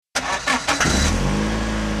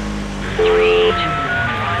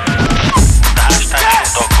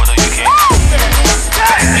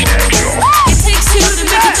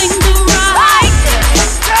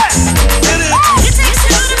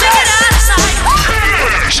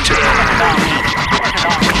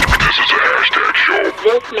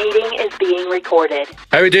recorded.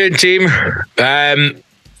 How we doing, team?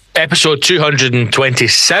 Episode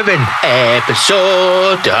 227.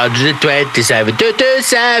 Episode 227.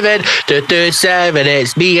 227.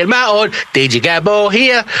 It's me and my own DJ Gabbo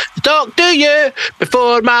here to talk to you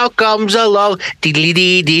before Mal comes along.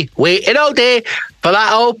 Dee-dee-dee-dee. Waiting all day for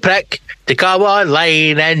that old prick to come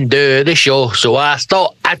online and do the show. So I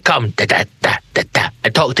thought I'd come da-da-da-da-da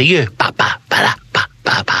and talk to you. Ba-ba-ba-da-ba.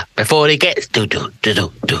 Before he gets do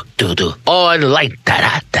online.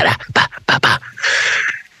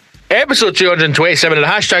 Episode 227 of the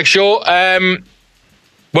hashtag show.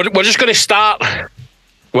 We're just going to start.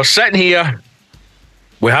 We're sitting here.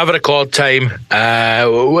 We have a record time.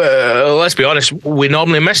 Let's be honest, we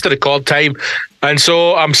normally miss the record time, and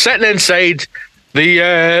so I'm sitting inside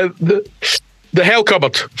the hell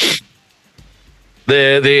cupboard,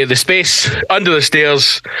 the space under the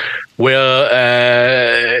stairs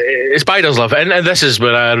where spiders live, and this is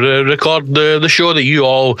where I record the show that you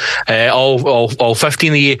all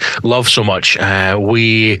 15 of you love so much. I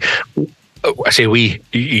say we,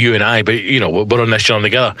 you and I, but you know, we're on this journey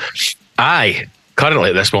together. I currently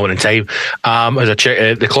at this moment in time, as I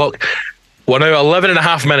check the clock, we're now 11 and a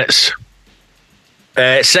half minutes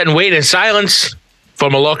sitting waiting in silence for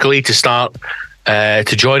Malloch Ali to start to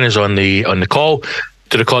join us on the call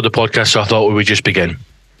to record the podcast. So I thought we would just begin.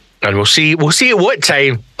 And we'll see at what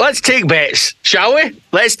time. Let's take bets, shall we?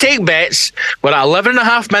 Let's take bets. We're at 11 and a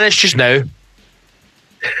half minutes just now.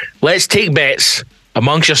 Let's take bets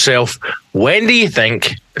amongst yourself. When do you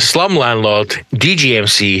think Slum Landlord,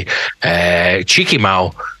 DGMC, Cheeky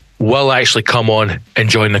Mal will actually come on and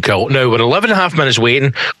join the call? Now, we're 11 and a half minutes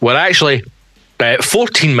waiting. We're actually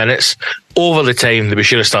 14 minutes over the time that we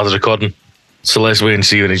should have started recording. So let's wait and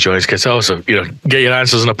see when he joins. Because also, you know, get your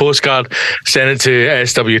answers on a postcard, send it to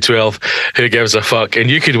SW12. Who gives a fuck?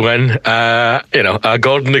 And you could win, a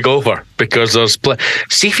Gordon the Gopher, because there's.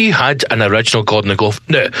 See if you had an original Gordon the Gopher.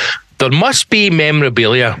 Now, there must be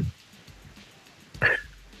memorabilia.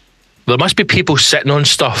 There must be people sitting on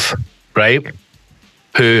stuff, right?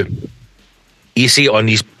 Who you see on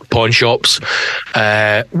these pawn shops,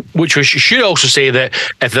 which we should also say that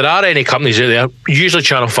if there are any companies out there, usually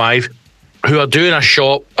Channel 5, who are doing a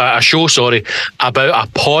show about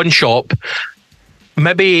a pawn shop,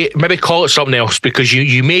 maybe call it something else, because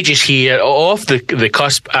you may just hear off the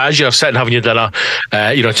cusp as you're sitting having your dinner,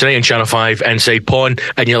 tonight on Channel 5 inside pawn,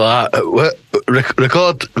 and you're like, what?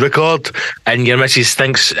 Record, and your missus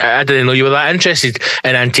thinks, I didn't know you were that interested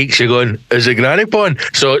in antiques. You're going, is it granny pawn?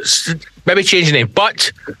 So maybe change the name.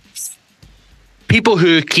 But people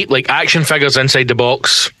who keep like action figures inside the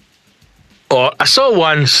box. Or I saw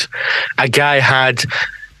once a guy had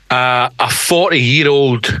a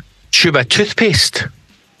 40-year-old tube of toothpaste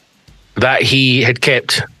that he had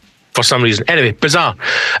kept for some reason. Anyway, bizarre.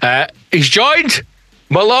 He's joined.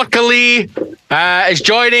 Malloch Ali is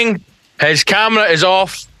joining. His camera is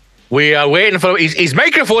off. We are waiting for him. His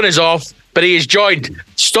microphone is off, but he is joined.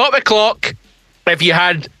 Stop the clock. If you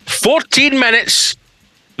had 14 minutes,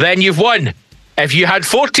 then you've won. If you had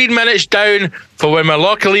 14 minutes down for when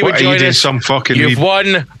Malloch Ali would join us, you've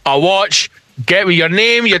won a watch. Get me your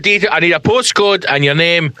name, your detail. I need a postcode and your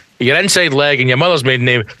name, your inside leg, and your mother's maiden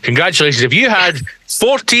name. Congratulations. If you had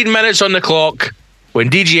 14 minutes on the clock when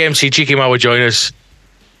DGMC Cheeky Mal would join us,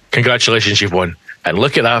 congratulations, you've won. And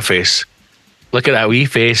look at that face. Look at that wee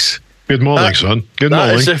face. Good morning, son. Good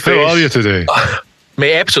morning. How are you today?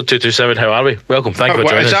 Mate, episode 227, how are we? Welcome, thank you for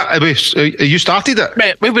joining us. You started it?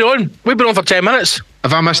 Mate, we've been on for 10 minutes.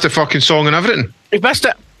 Have I missed the fucking song and everything? You've missed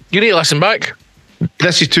it. You need to listen back.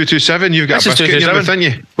 This is 227, you've got a biscuit in your mouth, haven't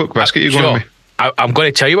you? What biscuit you going on me? I'm going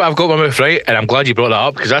to tell you what I've got in my mouth, right? And I'm glad you brought that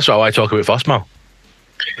up, because that's what I want to talk about first, Mal.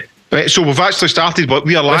 Right, so we've actually started, but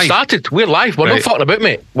we are live. We're live. We're not fucking about,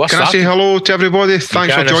 mate. Can I say hello to everybody?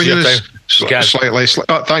 Thanks for joining us.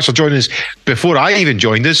 Thanks for joining us before I even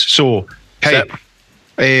joined us. So, hey,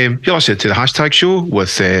 you're listening to the hashtag show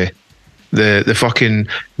with the fucking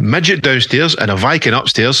midget downstairs and a Viking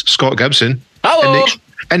upstairs, Scott Gibson. Hello.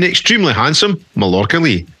 And the extremely handsome Malloch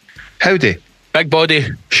Ali. Howdy. Big body,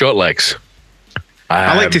 short legs.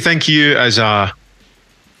 I like to think of you as a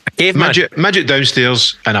midget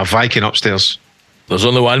downstairs and a Viking upstairs. There's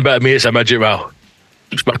only one bit of me, it's a midget. Well,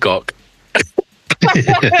 it's my cock.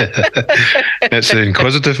 It's an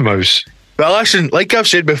inquisitive mouse. Well, listen, like I've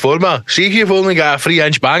said before, man, see if you've only got a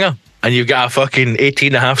 3-inch banger and you've got a fucking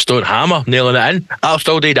 18.5 stone hammer nailing it in, that'll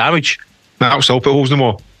still do damage. That'll still put holes in the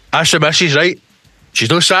wall. That's the missus, right? She's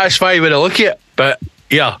not satisfied with the look at it, but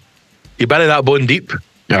yeah, you bury that bone deep.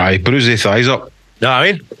 Aye, bruise the thighs up. You know what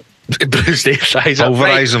I mean? Bruise the thighs up.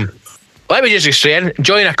 Pulverise them. Let me just explain,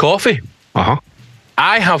 enjoying a coffee. Uh-huh.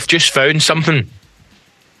 I have just found something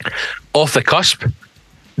off the cusp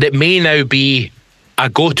that may now be a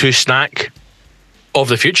go-to snack of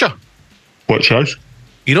the future. Which is?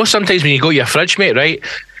 You know, sometimes when you go to your fridge, mate, right?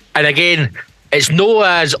 And again, it's not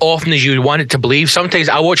as often as you would want it to believe. Sometimes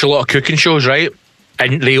I watch a lot of cooking shows, right?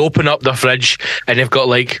 And they open up their fridge and they've got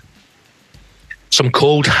like some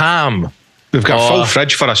cold ham. They've got a full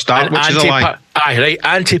fridge for a start, which is a lie. Aye, right,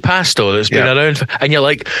 antipasto that's been around. And you're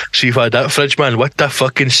like, see if I had that fridge, man, what the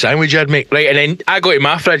fucking sandwich I'd make. Right, and then I go to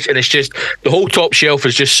my fridge and it's just, the whole top shelf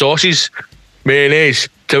is just sauces, mayonnaise,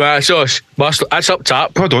 tomato sauce, mustard. That's up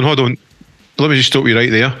top. Hold on. Let me just stop you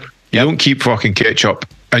right there. You don't keep fucking ketchup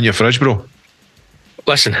in your fridge, bro.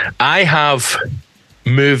 Listen, I have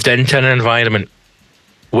moved into an environment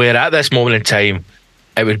where at this moment in time,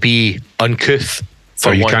 it would be uncouth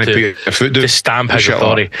for you one can't put your foot down. To stamp his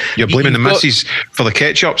authority. You're blaming the missus for the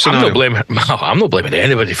ketchup scenario. I'm not blaming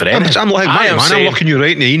anybody for anything. I'm looking you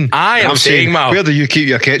right in the eye. I am saying, Mal, where do you keep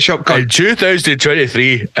your ketchup? In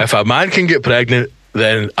 2023, if a man can get pregnant,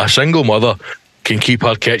 then a single mother can keep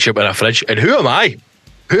her ketchup in a fridge. And who am I?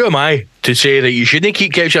 Who am I to say that you shouldn't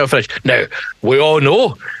keep ketchup in a fridge? Now, we all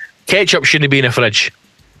know ketchup shouldn't be in a fridge.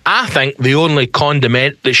 I think the only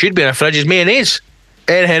condiment that should be in a fridge is mayonnaise.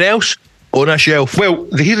 Anything else, on a shelf. Well,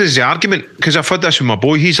 here is the argument, because I've had this with my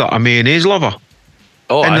boy. He's like a mayonnaise lover.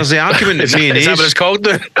 Oh, and there's the argument that mayonnaise. Is that what it's called?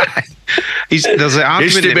 There's the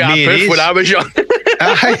argument that mayonnaise. When I was young.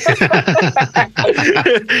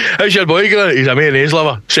 How's your boy going? He's a mayonnaise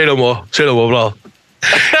lover. Say no more, brother.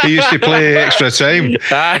 He used to play extra time.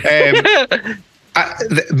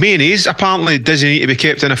 Mayonnaise apparently doesn't need to be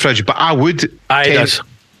kept in a fridge, but I would tend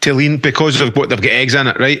to lean, because of what they've got eggs in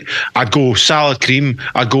it, right? I'd go salad cream.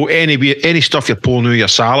 I'd go any stuff you're pulling out of your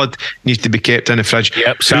salad needs to be kept in the fridge.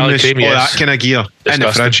 Yep, salad cream, all that kind of gear in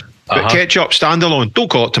the fridge. But ketchup standalone, don't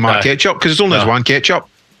call it tomato ketchup, because there's only one ketchup.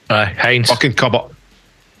 Heinz. Fucking cupboard.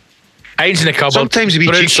 Heinz in the cupboard. Sometimes the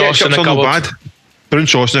cheap ketchups are not bad. Brown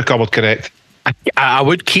sauce in the cupboard, correct. I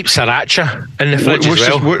would keep sriracha in the fridge as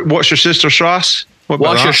well. What's your sister's sauce?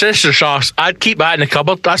 What's your sister's sauce? I'd keep that in the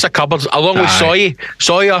cupboard. That's a cupboard, along with soy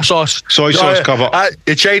sauce. Soy sauce cupboard.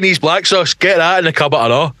 The Chinese black sauce, get that in the cupboard, I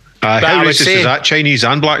know. How racist is that? Chinese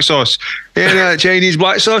and black sauce. Yeah, Chinese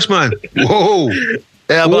black sauce, man. Whoa.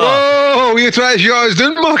 Whoa, you try to shut us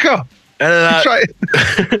down, mucker. And try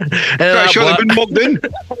to shut the bin mugged in.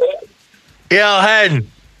 Yeah, hen.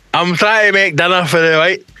 I'm trying to make dinner for the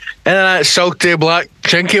right. And then that salty black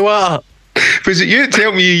chinky water. Was it you that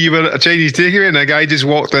tell me you were at a Chinese takeaway and a guy just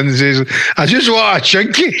walked in and says, I just want a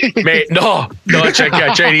chinky? Mate, no, not a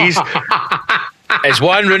chinky, a Chinese. It's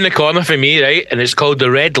one round the corner for me, right? And it's called the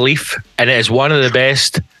Red Leaf. And it is one of the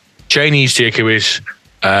best Chinese takeaways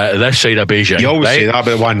this side of Beijing. You always say that about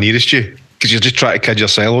the one nearest you, because you're just trying to kid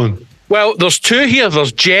yourself on. Well, there's two here.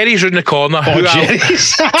 There's Jerry's round the corner.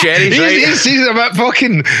 Jerry's? Jerry's, right? He's a bit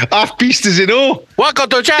fucking half-beast, as you know. What got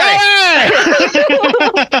to Jerry?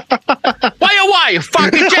 Why?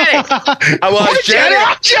 Fucking Jerry! What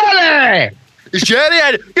Jerry? It's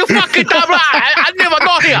Jerry. You fucking damn right. I never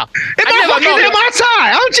know here. I never know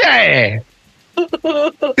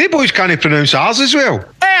here. They boys can't pronounce ours as well.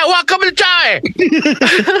 Hey, welcome to Jerry.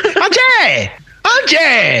 I'm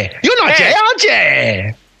Jerry. You're not Jerry, I'm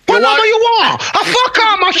Jerry. What number you want? Fuck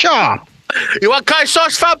out my shop. You want curry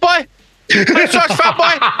sauce, fat boy? Curry sauce, fat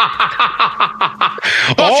boy?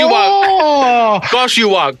 Course you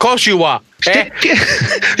want. Eh?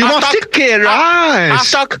 You want sticky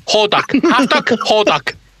rice? Half duck, whole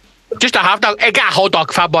duck. Just a half duck. Hey, get a hot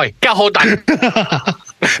dog, fat boy. Get a hot dog.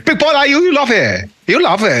 Big boy, you love it.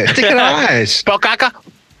 Sticky rice. Bokaka.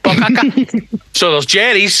 So there's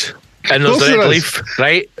Jerry's and there's the Red Leaf,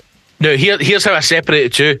 right? Now, here's how I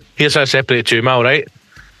separate the two. Mal, right?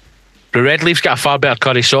 The Red Leaf's got a far better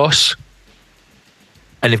curry sauce,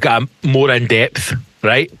 and they've got a more in-depth,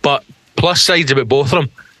 right? But plus sides about both of them.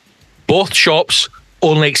 Both shops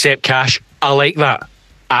only accept cash. I like that.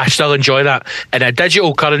 I still enjoy that. In a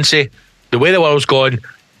digital currency, the way the world's going,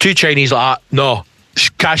 two Chinese like that, no.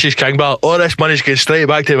 Cash is king, but all this money's going straight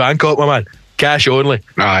back to Bangkok, my man. Cash only.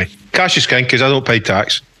 Aye. Cash is king because I don't pay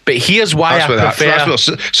tax. But here's why I prefer... That's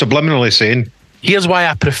what they're subliminally saying. Here's why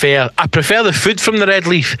I prefer the food from the Red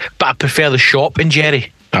Leaf, but I prefer the shop in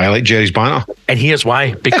Jerry. I like Jerry's banter. And here's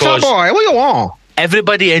why. Because... Hey, boy, what do you want?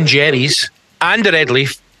 Everybody in Jerry's and the Red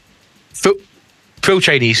Leaf, full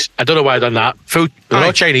Chinese. I don't know why I've done that. They're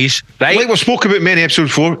all Chinese, right? Like we spoke about many episodes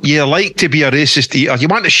before, you like to be a racist eater. You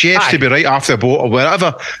want the chefs to be right off the boat or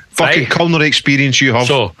whatever fucking culinary experience you have.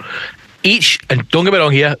 So, each, and don't get me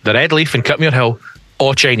wrong here, the Red Leaf and Cutmere Hill,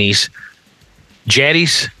 all Chinese.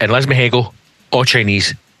 Jerry's and Lismahegel, all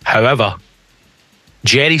Chinese. However,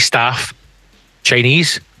 Jerry's staff,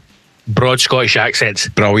 Chinese, broad Scottish accents.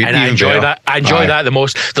 Brilliant. And I enjoy that. I enjoy that the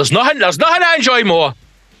most. There's nothing I enjoy more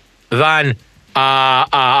than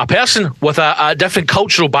a person with a different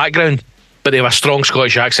cultural background, but they have a strong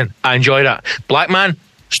Scottish accent. I enjoy that. Black man,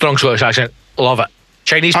 strong Scottish accent. Love it.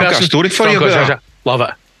 Chinese person, I've got a story for you about Scottish that. accent. Love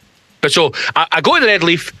it. But so I go to the Red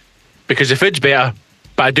Leaf because the food's better,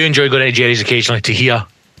 but I do enjoy going to Jerry's occasionally to hear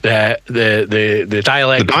the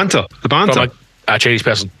dialect. The banter. From a Chinese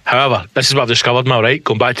person. However, this is what I've discovered now, right?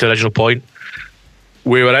 Going back to the original point.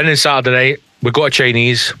 We were in on Saturday night. We got a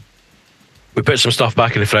Chinese. We put some stuff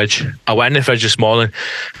back in the fridge. I went in the fridge this morning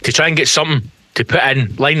to try and get something to put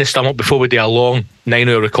in, line the stomach before we do a long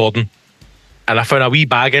 9-hour recording. And I found a wee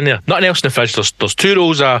bag in there. Nothing else in the fridge. There's 2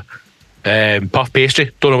 rolls of puff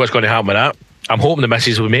pastry. Don't know what's going to happen with that. I'm hoping the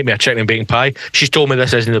missus will make me a chicken and bacon pie. She's told me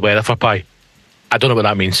this isn't the weather for pie. I don't know what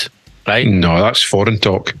that means, right? No, that's foreign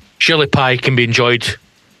talk. Surely pie can be enjoyed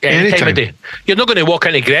any time of day. You're not going to walk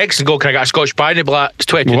into Greg's and go, can I get a Scotch pie? And they'll be like, it's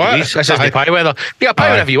 22 degrees. This isn't the pie weather. You get a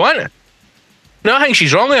pie whenever you want. No, I think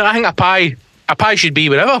she's wrong there. I think a pie should be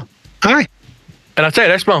wherever. Aye. And I'll tell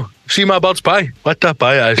you this, man. See my bird's pie. What the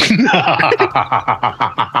pie is.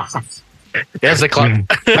 There's the clip.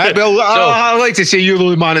 I'd like to see you, the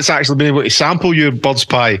only man that's actually been able to sample your bird's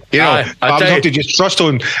pie. You know, I would have to just trust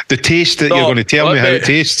on the taste that you're going to tell me how it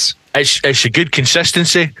tastes. It's a good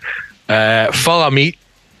consistency, full of meat,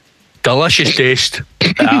 delicious taste.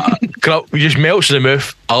 Just melts in the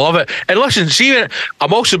mouth. I love it. And listen, see,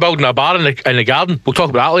 I'm also building a bar in the garden. We'll talk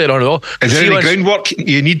about that later on. Though. Is there any groundwork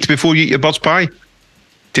you need before you eat your bird's pie?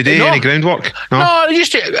 Today, no. Any groundwork? No,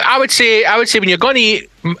 just I would say when you're going to eat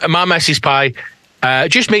my missus pie,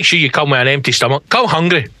 just make sure you come with an empty stomach. Come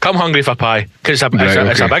hungry for pie because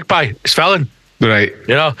it's a big pie. It's filling. Right.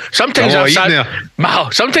 You know, sometimes I've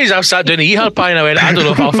sat down to eat her pie and I went, I don't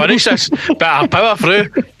know if I'll finish this, but I'll power through.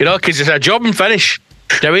 You know, because it's a job and finish.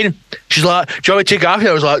 Do you know what I mean? She's like, do you want me to take it off you?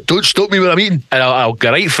 I was like, don't stop me when I'm eating, and I'll get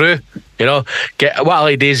right through. You know, what I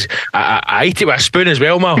like to do is I eat it with a spoon as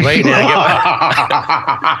well, Mal, right? So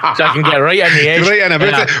I can get right in the edge. Right in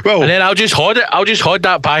about it. Well, and then I'll just hold it. I'll just hold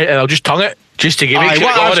that pie and I'll just tongue it just to give it.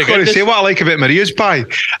 What I was going to say, what I like about Maria's pie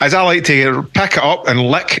is I like to pick it up and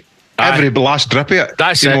lick every last drip of it.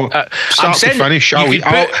 That's it. Start to finish.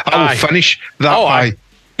 I'll finish that pie.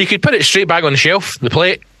 You could put it straight back on the shelf, the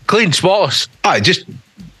plate, clean, spotless. Just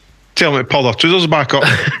tell them to pull their trousers back up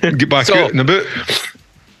and get back out in the boot.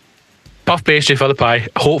 Puff pastry for the pie,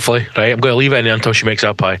 hopefully, right? I'm going to leave it in there until she makes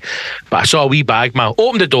that pie. But I saw a wee bag, Mal.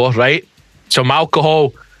 Opened the door, right? Some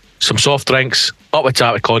alcohol, some soft drinks, up the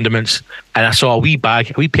top with condiments. And I saw a wee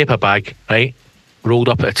paper bag, right? Rolled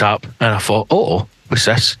up at the top. And I thought, what's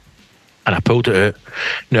this? And I pulled it out.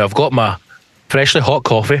 Now, I've got my freshly hot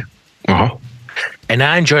coffee. Uh-huh. And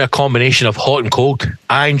I enjoy a combination of hot and cold.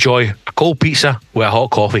 I enjoy a cold pizza with a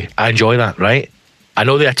hot coffee. I enjoy that, right? I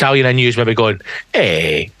know the Italian in you is maybe going,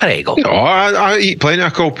 hey, there you go. No, I eat plenty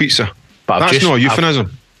of cold pizza. But that's not a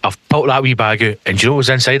euphemism. I've pulled that wee bag out. And do you know what was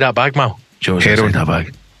inside that bag, Mal? Do you know what was inside that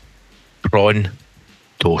bag? Prawn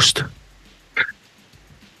toast.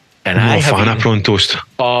 And I'm not a fan of prawn toast.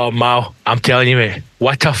 Oh, Mal, I'm telling you, mate.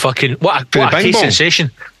 What a taste sensation.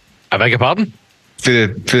 I beg your pardon? For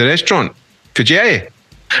the restaurant? For Jerry?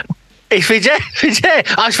 It's for Jerry.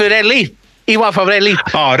 That's for Red Leaf. He went for Red Leaf.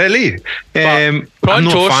 Oh, Red Leaf. I'm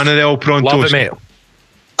not a fan of the old prawn toast. Love it, mate.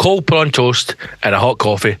 Cold prawn toast and a hot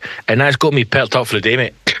coffee. And that's got me perked up for the day,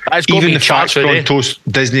 mate. That's got even me the fact prawn toast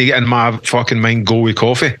doesn't in my fucking mind go with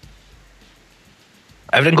coffee.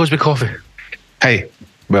 Everything goes with coffee. Hey,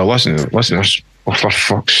 well, listen this. Oh, for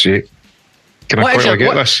fuck's sake. Can I quickly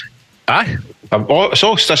get this? Aye. It's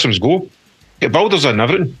all systems go. Get builders and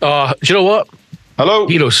everything. Do you know what? Hello?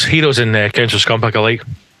 Heroes in Council Scumback alike.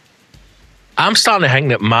 I'm starting to think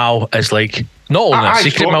that Mal is like not only a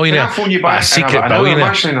secret millionaire, but a secret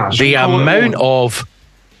billionaire. The amount of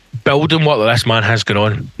building work that this man has going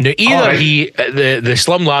on. Now, either the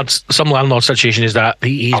slum landlord situation is that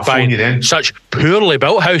he's buying such poorly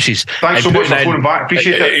built houses. Thanks so much for phoning back.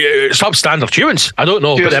 Appreciate it. Substandard humans. I don't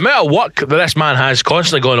know, but the amount of work that this man has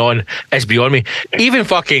constantly going on is beyond me. Even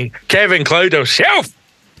fucking Kevin Cloud himself,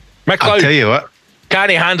 McLeod, I'll tell you what,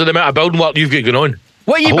 can't handle the amount of building work you've got going on.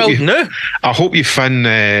 What are you building now? I hope you find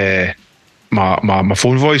my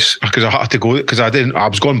phone voice, because I had to go, because I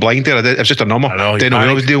was going blind there. It was just a number. I didn't know who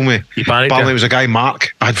I was dealing with. Apparently it was a guy,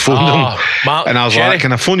 Mark. I had phoned him, Mark, and I was like,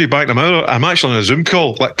 can I phone you back in a minute? I'm actually on a Zoom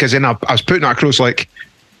call, because then I was putting that across like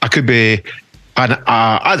I could be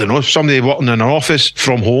I don't know, somebody working in an office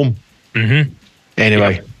from home. Mm-hmm.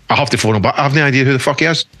 Anyway, I have to phone him back. I have no idea who the fuck he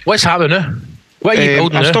is. What's happening now? What are you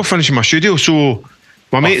building I'm now? still finishing my studio, so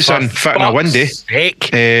My mate's in fitting a windy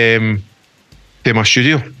to my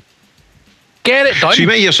studio. Get it done. So you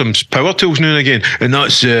might hear some power tools now and again, and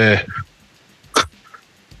that's and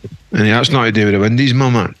that's not to do with the windies, my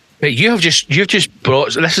man. But you've just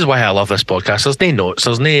brought. This is why I love this podcast. There's no notes.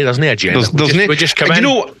 There's no agenda. We just come in. You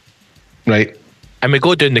know, right? And we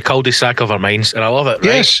go down the cul-de-sac of our minds, and I love it.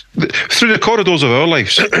 Right? Yes, through the corridors of our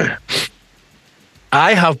lives.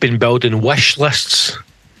 I have been building wish lists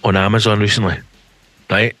on Amazon recently,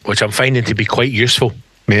 right? Which I'm finding to be quite useful.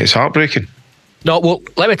 Mate, it's heartbreaking. No, well,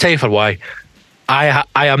 let me tell you for why. I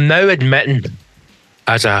am now admitting,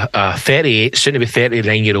 as a 38, soon to be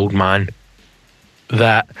 39-year-old man,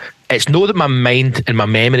 that it's not that my mind and my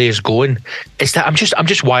memory is going. It's that I'm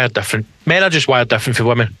just wired different. Men are just wired different for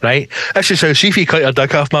women, right? This is how, see if you cut your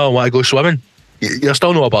dick off, man, and want to go swimming, you're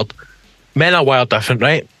still not a bird. Men are wired different,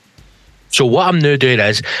 right? So what I'm now doing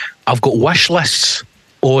is I've got wish lists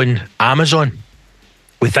on Amazon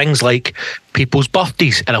with things like people's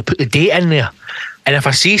birthdays, and I'll put the date in there. And if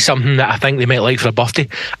I see something that I think they might like for a birthday,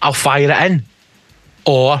 I'll fire it in.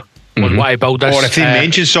 Or on what I build this. Or if they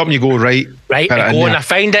mention something, you go, right. Right, I go and I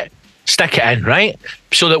find it, stick it in, right?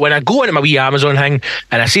 So that when I go into my wee Amazon thing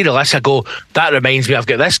and I see the list, I go, that reminds me I've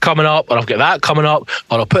got this coming up, or I've got that coming up,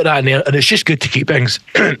 or I'll put that in there. And it's just good to keep things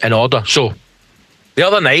in order. So the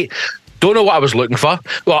other night, don't know what I was looking for.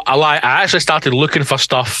 Well, I lie. I actually started looking for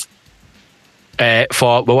stuff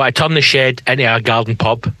I turned the shed into a garden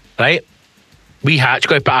pub, right? Wee hatch,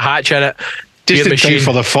 got to put a hatch in it. Just in time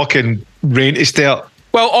for the fucking rain to start.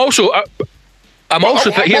 Well, also, I'm also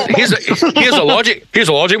here's a logic. Here's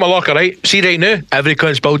a logic, my locker, right? See right now, every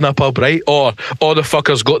cunt's building a pub, right? Or all the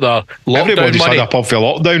fuckers got their lockdown Everybody's money. had a pub for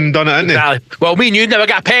lockdown and done it, ain't they? Well, me and you never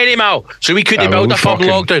got a penny, Mal, so we couldn't build a pub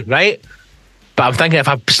lockdown, right? But I'm thinking if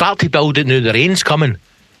I start to build it now, the rain's coming,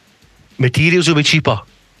 materials will be cheaper.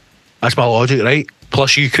 That's my logic, right?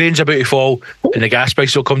 Plus Ukraine's about to fall and the gas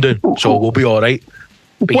prices will come down, so we'll be all right.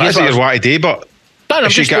 But what is it you want to do? But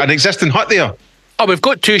if you got an existing hut there. Oh, we've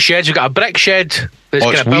got two sheds. We've got a brick shed that's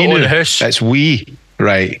going to build on the house. It's wee,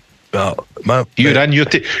 right? Well, you're in. You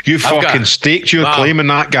fucking staked your claim in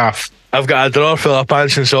that gaff. I've got a drawer full of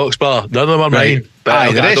pants and socks, but none of them are mine.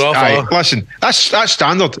 But listen, that's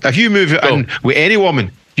standard. If you move it in with any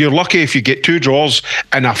woman, you're lucky if you get two drawers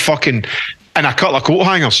and a couple of coat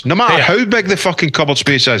hangers, no matter how big the fucking cupboard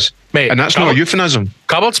space is. Mate, and that's not a euphemism.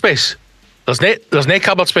 Cupboard space? There's no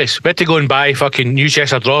cupboard space. We had to go and buy fucking new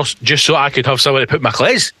chest of drawers just so I could have somewhere to put my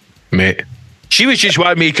clothes. Mate. She was just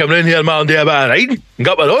wanting me to come round here, man, and do a bit of riding and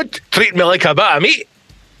go up the road, treating me like a bit of meat.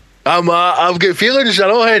 I've got feelings in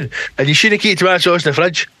all head, and you shouldn't keep tomato sauce in the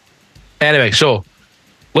fridge. Anyway, so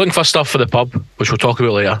looking for stuff for the pub, which we'll talk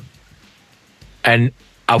about later. And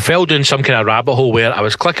I fell down some kind of rabbit hole where I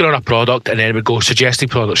was clicking on a product and then it would go suggested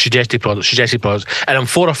products, and I'm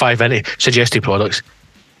 4 or 5 into suggested products.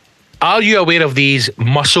 Are you aware of these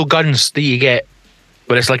muscle guns that you get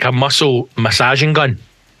where it's like a muscle massaging gun?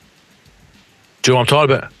 Do you know what I'm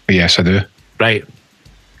talking about? Yes, I do. Right.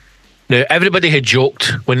 Now, everybody had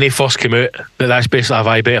joked when they first came out that that's basically a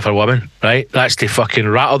vibrator for women, right? That's to fucking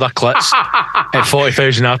rattle their clits at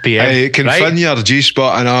 40,000 RPM. Hey, it can fin your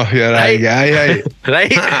G-spot and off. You're right. Yeah.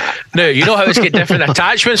 Right? Now, you know how it's got different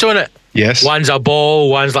attachments on it? Yes. One's a ball,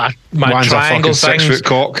 one's like a triangle thing, 6-foot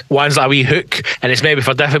cock. One's like a wee hook, and it's maybe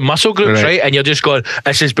for different muscle groups, right? And you're just going,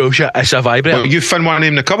 this is bullshit, it's a vibrator. Well, you found one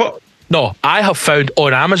in the cupboard? No, I have found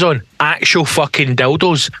on Amazon actual fucking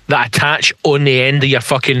dildos that attach on the end of your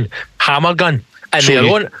fucking hammer gun. And so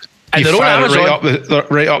they're on Amazon.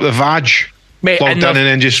 Right up the vag. Mate, plugged in and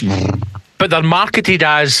then just... But they're marketed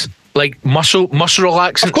as like muscle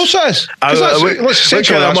relaxants. Of course it is. That's what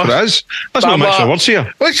it is. That's not mixed words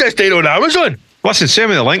here. What's this doing on Amazon? Listen, send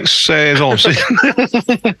me the links, is all I'm saying.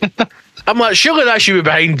 I'm like, surely that should be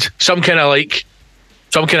behind some kind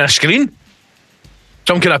of screen.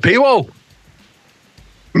 Some kind of paywall.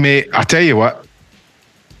 Mate, I tell you what.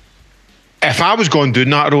 If I was going down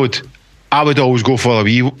that road, I would always go for a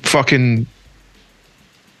wee fucking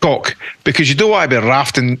cock. Because you don't want to be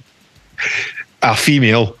rafting a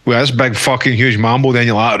female with this big fucking huge mambo, then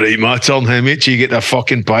you're like, right, my turn, hey, mate, you get the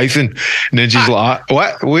fucking python. And then she's like,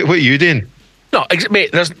 what are you doing? No,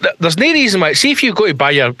 mate, there's no reason why. See, if you go to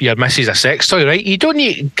buy your missus a sex toy, right? You don't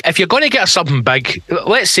need, if you're going to get her something big,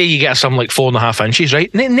 let's say you get her something like 4.5 inches, right?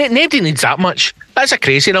 Nobody needs that much. That's a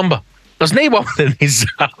crazy number. There's no woman that needs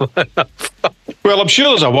that. Well, I'm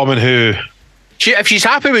sure there's a woman who... if she's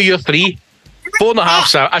happy with your 3,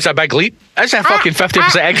 4.5, that's a big leap. That's a fucking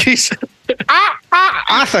 50% increase.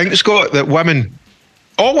 I think, Scott, that women...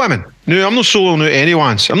 All women. No, I'm not soloing out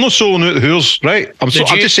anyone's. I'm not soloing out who's, right? I'm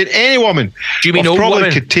just saying any woman. Do you mean old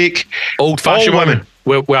women? Could take old-fashioned women?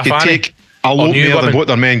 with a fanny. Take a lot more than what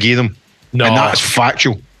their men gave them. No. And that's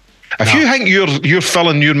factual. If you think you're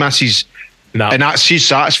filling your missus and she's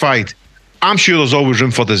satisfied, I'm sure there's always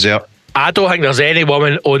room for dessert. I don't think there's any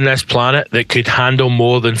woman on this planet that could handle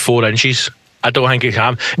more than 4 inches. I don't think it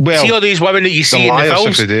can. Well, see all these women that you see in the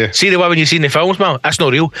films? See the women you see in the films, man? That's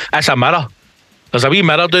not real. That's a mirror. There's a wee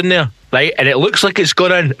mirror down there, right? And it looks like it's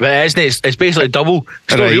gone in, but it isn't. It's basically double.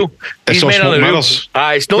 It's not real. These men are mirrors.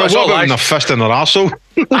 It's not. Well, what about their fist in their arsehole?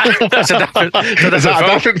 That's a different. Is that a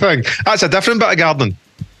different thing? That's a different bit of gardening.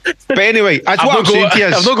 But anyway, that's what I'm saying to you.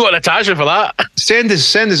 I've not got an attachment for that. Send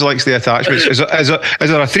us links to the attachments. Is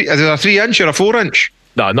there a 3 inch or a 4 inch?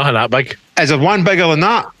 No, nothing that big. Is there one bigger than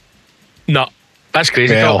that? No, that's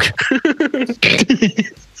crazy talk.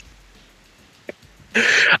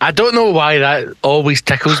 I don't know why that always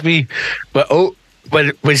tickles me, but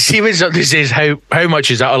when Stevens up says how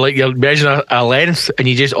much is that, or like you're measuring a length and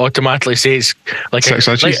you just automatically say it's like 6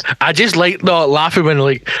 inches. Like, I just like not laughing when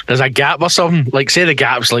like there's a gap or something. Like say the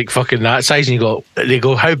gap's like fucking that size, and they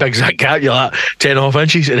go, how big's that gap? You're like 10.5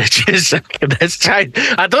 inches, and it's just this giant.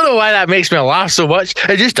 I don't know why that makes me laugh so much.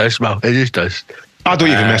 It just does, Mal. It just does. I don't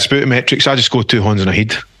even mess about metrics. I just go 2 hands in a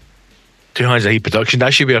head. 2 hands in a head production.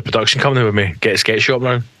 That should be a production company with me. Get a sketch shop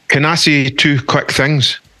now. Can I say 2 quick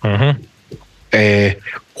things? Mm-hmm.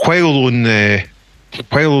 While on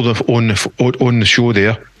the show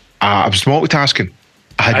there, I was multitasking.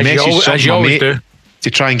 I had messaged my mate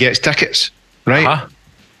to try and get his tickets, right? Uh-huh.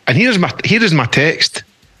 And here is my text.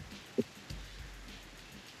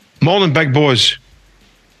 Morning, big boys.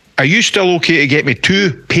 Are you still okay to get me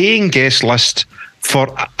 2 paying guest lists for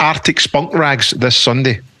Arctic Spunk Rags this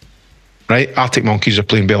Sunday? Right, Arctic Monkeys are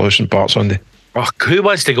playing Belarus Park Sunday. Oh, who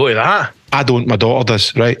wants to go to that? I don't. My daughter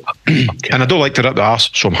does, right? Okay. And I don't like to rip the arse,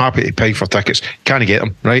 so I'm happy to pay for tickets. Can't get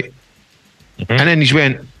them, right? Mm-hmm. And then he's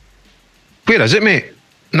went, where is it, mate?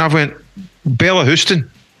 And I've went, Bella Houston.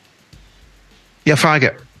 You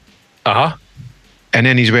faggot. Uh-huh. And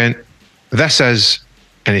then he's went, this is,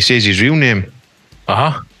 and he says his real name.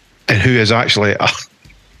 Uh-huh. And who is actually a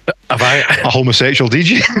homosexual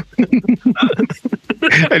DJ.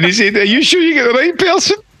 And he said, are you sure you get the right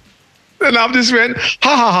person? And I just went, ha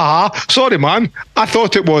ha ha ha. Sorry, man. I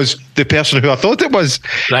thought it was the person who I thought it was.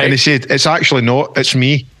 Right. And he said, it's actually not. It's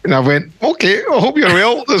me. And I went, okay, I hope you're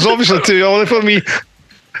well. There's obviously 2 other for me.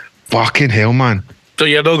 Fucking hell, man. So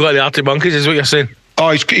you're not got the Arctic Monkeys, is what you're saying?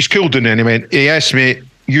 Oh, he's cool doing it. And he went, yes, mate.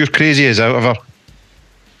 You're crazy as out of her.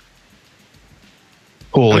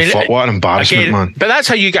 Holy fuck, what an embarrassment, again, man. But that's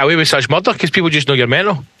how you get away with such murder, because people just know you're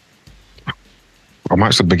mental. I'm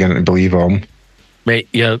actually beginning to believe him. Mate,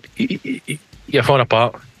 you're falling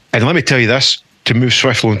apart. And let me tell you this, to move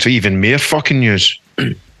swiftly into even more fucking news.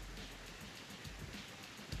 I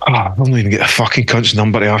don't even get the fucking cunt's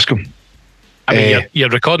number to ask him. I mean, you're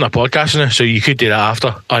recording a podcast now, so you could do that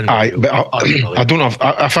after. But I don't have.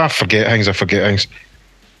 If I forget things, I forget things.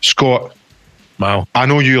 Scott. Wow. I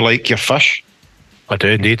know you like your fish. I do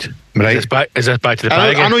indeed. Right. Is this back to the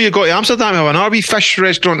pie again? I know you got to Amsterdam with an RB fish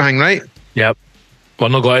restaurant thing, right? Yep. We're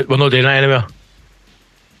not doing that anywhere.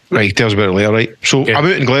 Right, tell us about it later, right? So I'm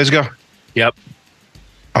out in Glasgow. Yep.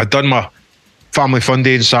 I'd done my family fun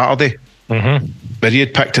day on Saturday. Mm-hmm. But he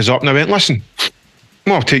had picked us up and I went, listen,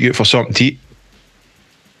 well, I'll take you out for something to eat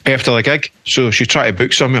after the gig. So she tried to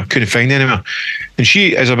book somewhere, couldn't find anywhere. And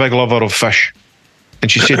she is a big lover of fish. And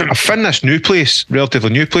she said, I found this new place, relatively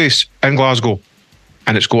new place in Glasgow,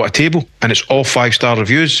 and it's got a table and it's all 5-star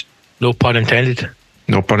reviews. No pun intended.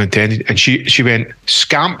 No pun intended. And she went,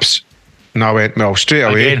 scamps. And I went, well, straight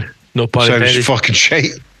away. Again, no pun intended. Sounds fucking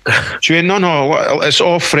shite. She went, no, it's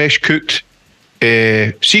all fresh cooked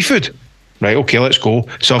seafood. Right, okay, let's go.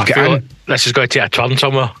 So I've got in. Like this is going to take a turn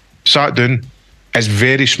somewhere. Sat down. It's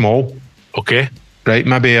very small. Okay. Right,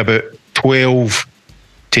 maybe about 12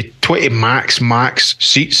 to 20 max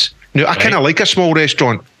seats. Now, I kind of like a small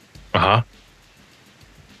restaurant. Uh-huh.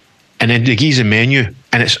 And then they give us a menu,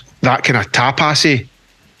 and it's that kind of tapasy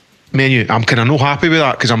menu. I'm kind of not happy with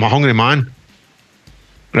that because I'm a hungry man.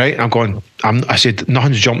 Right? I said,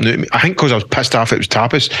 nothing's jumping out at me. I think because I was pissed off it was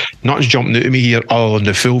tapas, nothing's jumping out at me here other than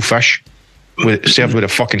the full fish served with a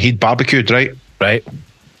fucking heat barbecued, right? Right.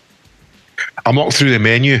 I'm walking through the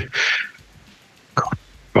menu. God,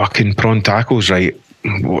 fucking prawn tacos, right?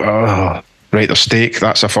 Right, the steak,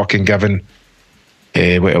 that's a fucking given.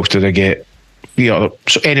 What else did I get?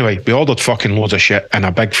 So anyway, we ordered fucking loads of shit and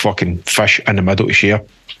a big fucking fish in the middle to share.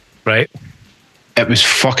 Right. It was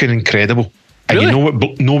fucking incredible. And really?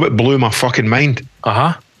 you know what blew my fucking mind?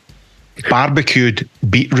 Uh-huh. Barbecued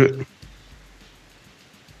beetroot.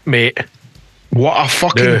 Mate. What a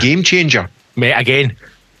fucking game changer. Mate, again,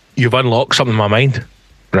 you've unlocked something in my mind.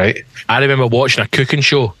 Right. I remember watching a cooking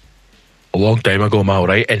show a long time ago, Mal,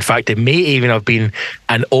 right? In fact, it may even have been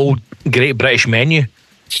an old Great British Menu.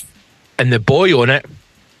 And the boy on it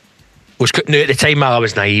was cooking. Now, at the time, Mal, I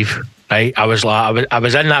was naive, right? I was like, I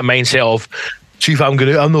was in that mindset of, see if I'm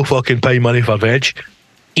going to, I'm no fucking paying money for veg.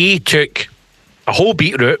 He took a whole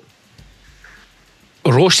beetroot,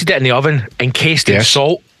 roasted it in the oven, encased it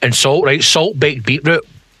in salt, right? Salt baked beetroot.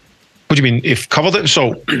 What do you mean? You've covered it in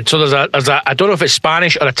salt? So there's a I don't know if it's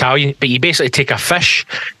Spanish or Italian, but you basically take a fish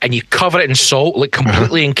and you cover it in salt, like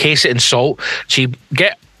completely encase it in salt. So you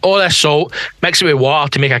get all this salt, mix it with water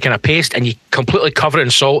to make a kind of paste, and you completely cover it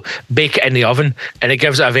in salt, bake it in the oven, and it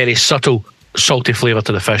gives it a very subtle, salty flavour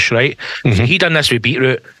to the fish, right? So he done this with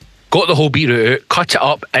beetroot, got the whole beetroot out, cut it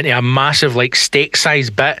up into a massive, like,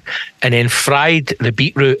 steak-sized bit, and then fried the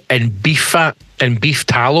beetroot in beef fat and beef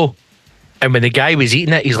tallow. And when the guy was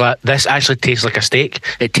eating it, he's like, this actually tastes like a steak.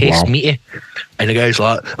 It tastes meaty. And the guy's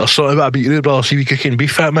like, there's something about a beetroot, brother. See me cooking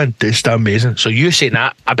beef fat, man. It's amazing. So you saying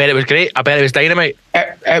that, I bet it was great. I bet it was dynamite.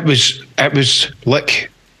 It was like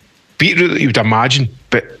beetroot that you would imagine,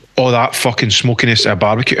 but all that fucking smokiness at a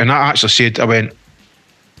barbecue. And I actually said, I went,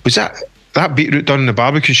 was that beetroot done in the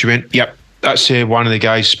barbecue? She went, yep. That's one of the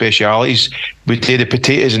guy's specialities. We do the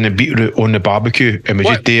potatoes and the beetroot on the barbecue, and we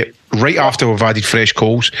just do it right after we've added fresh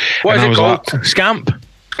coals. What and is it called? Like, Scamp?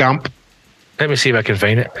 Let me see if I can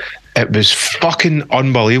find it. It was fucking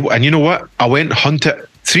unbelievable. And you know what? I went and hunted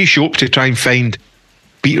 3 shops to try and find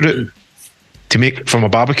beetroot to make from a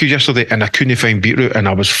barbecue yesterday, and I couldn't find beetroot, and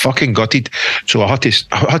I was fucking gutted. So I had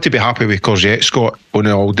to be happy with courgette, Scott, on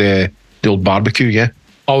the old barbecue. Yeah,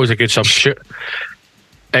 always a good substitute.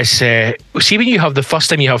 It's see when you have the first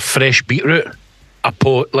time you have fresh beetroot,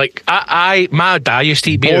 my dad used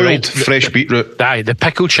to eat beetroot, boiled fresh beetroot. The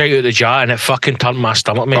pickled shite out of the jar, and it fucking turned my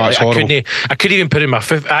stomach, mate. Like, I couldn't even put it in my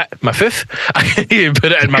foof. I couldn't even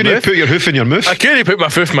put it in my mouth. You couldn't put your hoof in your mouth. I couldn't put my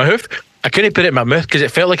hoof in my hoof. I couldn't put it in my mouth because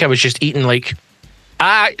it felt like I was just eating like.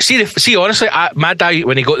 Honestly, my dad,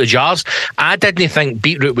 when he got the jars, I didn't think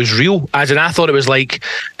beetroot was real. As in, I thought it was like,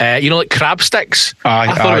 like crab sticks.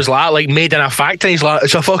 I thought it was like made in a factory. He's like,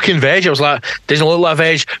 it's a fucking veg. I was like, doesn't look like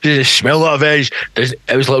veg, doesn't smell like veg.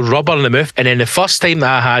 It was like rubber in the mouth. And then the first time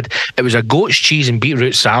that I had, it was a goat's cheese and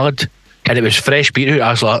beetroot salad, and it was fresh beetroot. I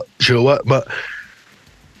was like, sure what, but.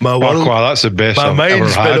 My world, that's the best I've ever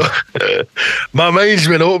had. My mind's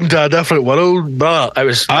been open to a different world, but it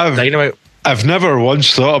was dynamite. I've never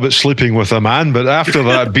once thought about sleeping with a man, but after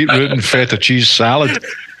that beetroot and feta cheese salad,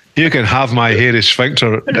 you can have my hairy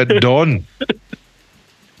sphincter at dawn.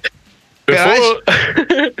 Before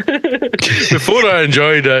I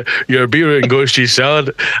enjoyed your beetroot and goat's cheese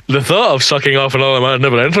salad, the thought of sucking off another man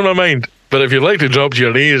never entered my mind. But if you'd like to drop to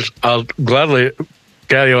your knees, I'll gladly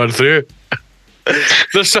carry on through.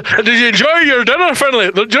 Did you enjoy your dinner, Finlay?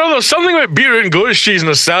 Do you know there's something about beetroot and goat's cheese in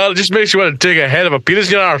a salad just makes you want to take a head of a penis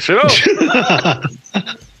in your arse, you know?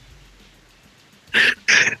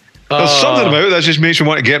 There's something about it that just makes me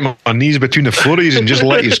want to get my knees between the flurries and just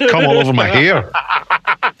let you come all over my hair.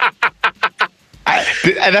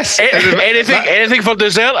 Anything for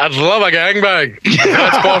dessert? I'd love a gangbang. If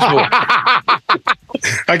that's possible.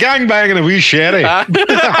 A gangbang and a wee sherry.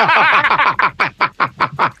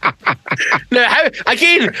 Now,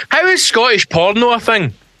 how is Scottish porno a thing?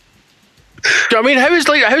 Do you know what I mean? How's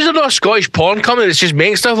there not a Scottish porn company that's just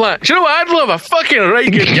making stuff like that? Do you know what? I'd love a fucking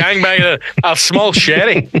right good gangbang and a small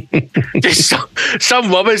sherry. Just some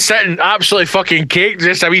woman sitting absolutely fucking caked,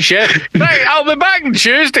 just a wee sherry. Right, I'll be back on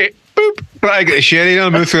Tuesday. Boop. Right, I get the sherry in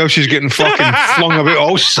her mouth while she's getting fucking flung about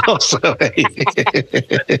all sorts of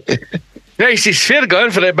Nice, he's fair going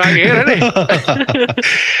for that bag of hair, isn't he?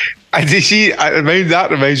 And you see, that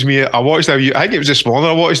reminds me, I watched I think it was this morning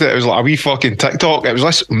I watched it. It was like a wee fucking TikTok. It was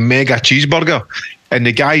this mega cheeseburger. And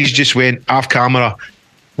the guys just went off camera,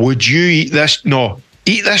 would you eat this? No,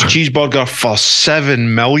 eat this cheeseburger for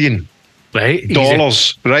 $7 million. Right?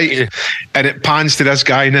 Dollars, right? Easy. And it pans to this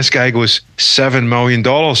guy, and this guy goes, $7 million.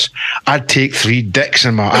 I'd take 3 dicks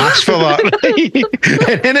in my ass for that.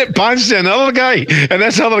 And then it pans to another guy, and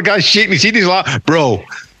this other guy's shaking his head. He's like, bro,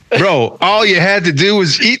 all you had to do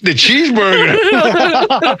was eat the cheeseburger.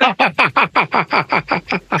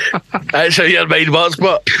 That's how your mind works,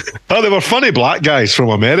 but they were funny black guys from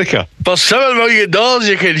America. For $7 million,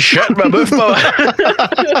 you can shit my mouth.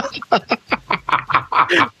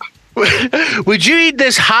 Would you eat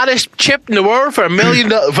this hottest chip in the world for $1 million?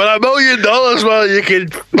 For $1 million, well, you can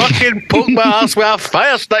fucking poke my ass with a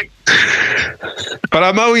fire stick. For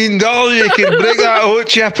 $1 million, you can break that whole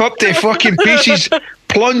chip up to fucking pieces,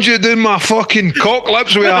 plunge it down my fucking cock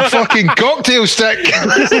lips with a fucking cocktail stick. For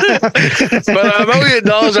 $1 million,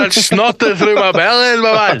 I'd snort it through my belly,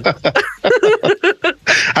 my man.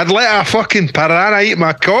 I'd let a fucking piranha eat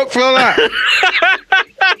my cock for that.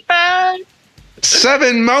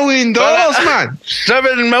 $7 million, man.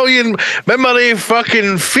 7 million. Remember they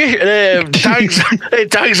fucking fish,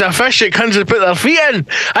 tags of fish that comes and put their feet in.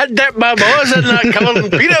 I dipped my balls in that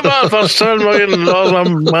coloured peanut butter for $7 million,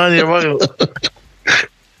 man. You're fucking.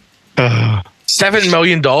 $7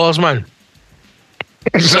 million, man.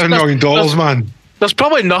 $7 million, man. There's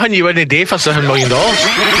probably nothing you wouldn't do for $7 million.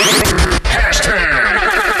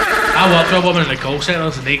 I worked for a woman in the call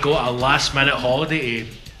centres and they got a last minute holiday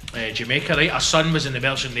to Jamaica, right? Her son was in the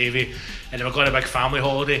Merchant Navy and they were going on a big family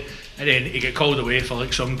holiday and then he got called away for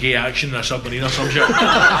like some gay action in a submarine or some shit.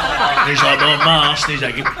 And he's like, no, my arse. And he's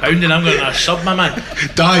like, pounding, I'm going to a sub, my man.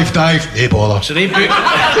 Dive, no bother. So they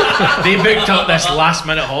booked up this last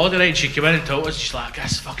minute holiday, right? And she came in and told us, she's like,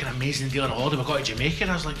 that's fucking amazing deal on a holiday. We got to Jamaica.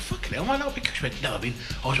 And I was like, fucking hell, man, that'll be good. She went, never been.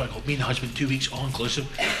 I was like, me and the husband 2 weeks all inclusive.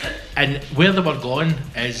 And where they were going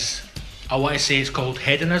is, I want to say it's called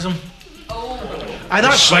hedonism.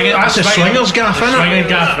 That's a swingers gaff, isn't it? Swinging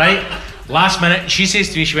gaff, right? Last minute, she says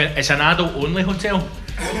to me, she went, it's an adult only hotel.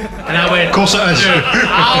 And I went, of course it is.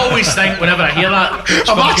 I always think whenever I hear that,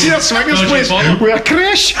 I've actually a swingers place with a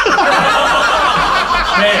crash.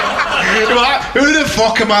 Who the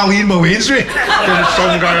fuck am I leading my ways with?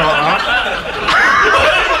 Some guy like that.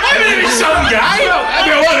 Some guy? I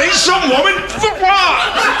mean, what, he's some woman? Fuck what?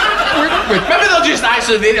 Maybe they're just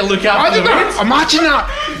actually there to look after the roads. Imagine that.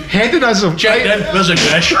 Hedonism. Check in, there's a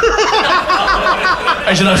crash.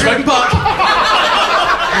 Is it a swing park?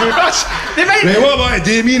 Right, what about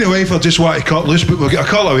today? Me and the wife are just want to cut loose, but we'll get a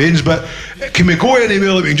couple of wains. But can we go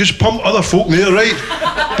anywhere that we can just pump other folk there, right?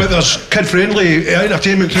 But there's kid-friendly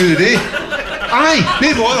entertainment through the day. Aye,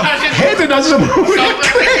 no bother. Hedonism.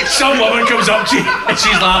 Some woman comes up to you and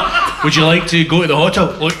she's like, would you like to go to the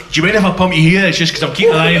hotel? Look, do you mind if I pump you here? It's just because I'm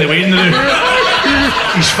keeping an eye on the waiting room.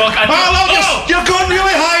 He's fucking. You're going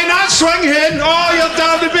really high in that swing, hen. Oh, you're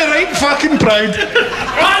damn to be right fucking proud.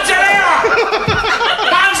 Panzerella!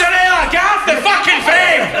 Panzerella! Get off the fucking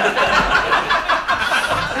frame!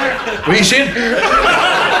 What are you saying?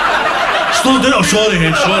 Slow down. Oh, sorry,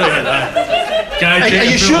 hen. Sorry, hen. Are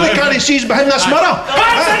you sure the can't see behind this mirror?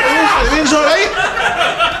 Everything's alright?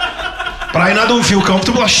 Brian, I don't feel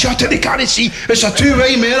comfortable. I shut it, they can't see. It's a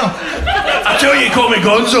two-way mirror. I tell you call me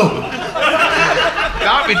Gonzo.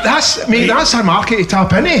 That's a market to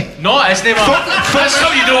tap into. No, it's never. That's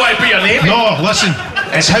how you don't want to put your name in. No, listen.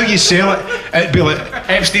 It's how you sell it. It'd be like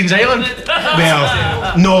Epstein's Island.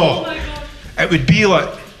 Well, no. It would be like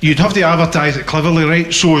you'd have to advertise it cleverly,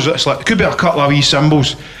 right? So it's like it could be a couple of wee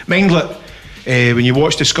symbols. Mind like when you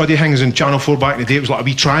watched the Scuddy Things on Channel 4 back in the day, it was like a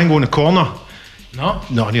wee triangle in the corner. No,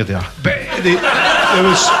 near there. But there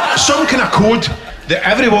was some kind of code that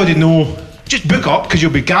everybody know. Just book up because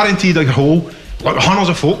you'll be guaranteed a hole, like hundreds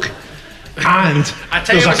of folk. And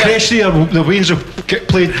there's a crash there. The Waynes have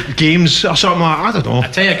played games or something like that. I don't know.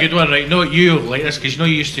 I'll tell you a good one, right? No, you like this because you know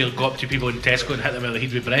you used to go up to people in Tesco and hit them in the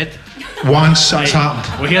head with bread. Once that's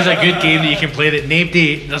happened. Well, here's a good game that you can play that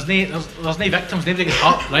nobody, there's no victims, nobody gets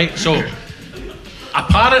hurt, right? So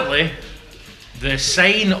apparently the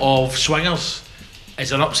sign of swingers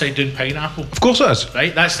is an upside down pineapple. Of course it is.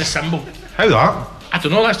 Right, that's the symbol. How that? I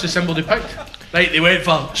don't know, that's the symbol they picked. Right, they went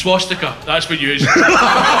for swastika, that's what you use.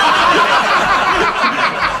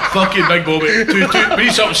 Fucking big Bobby. Be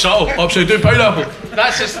something subtle, upside down pineapple.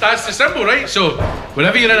 That's the symbol, right? So,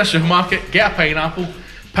 whenever you're in a supermarket, get a pineapple,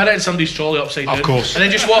 put it in somebody's trolley upside down. Of course. And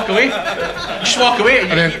then just walk away. Just walk away.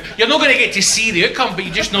 You're not going to get to see the outcome, but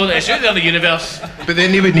you just know that it's out there in the universe. But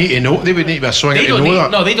then they would need to know. They would need to be a swinger to know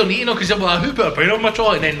that. No, they don't need to know because they'll be like, who put a pineapple in my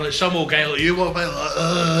trolley? And then like, some old guy like you walk by like,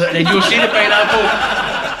 and then you'll see the pineapple.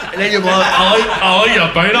 And then you'll be like, I like your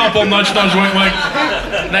pineapple, nudge, nudge, wink, wink.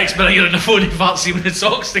 Next minute you're on the phone and fart semen and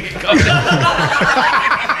socks sticking up.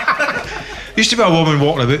 Used to be a woman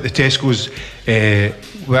walking about the Tesco's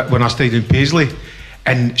when I stayed in Paisley.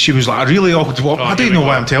 And she was like a really old woman. I don't know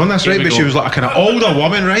why I'm telling this, right? But she was like a kind of older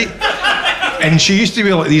woman, right? And she used to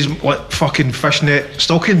wear like these like fucking fishnet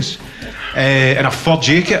stockings and a fur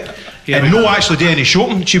jacket. And no actually do any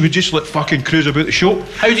shopping. She would just like fucking cruise about the shop.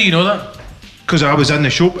 How do you know that? Because I was in the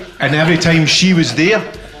shop and every time she was there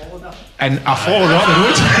and I followed her up the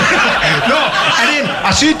road. No, and then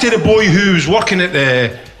I said to the boy who was working at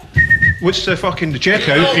the what's the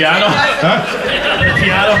checkout? Piano. Huh?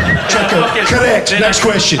 Piano. Checkout. Correct. Next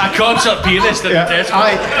question. A concert pianist at the Tesco.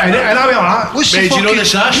 And I went like, what's the do you know the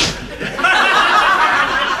sash?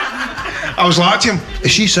 I I was like to him, is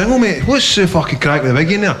she single, mate? What's the fucking crack with the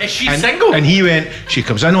biggie in there? Is she single? And he went, she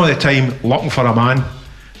comes in all the time looking for a man.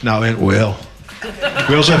 And I went, well,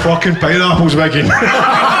 where's the fucking pineapples, biggie?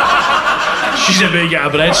 She's about to get a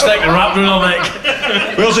breadstick and wrapped around her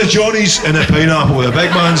neck. Where's the Johnny's and the pineapple? The big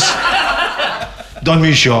man's done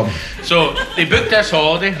me shopping. So they booked this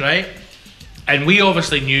holiday, right? And we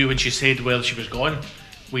obviously knew when she said where she was going,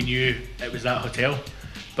 we knew it was that hotel,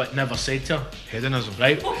 but never said to her. Hedonism.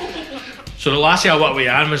 Right? So the lassie I worked with,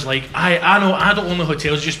 Anne, was like, I know adult-only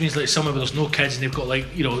hotels just means like somewhere where there's no kids and they've got like,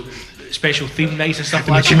 you know, special theme nights and stuff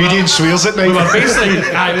like that. The comedian swears at night.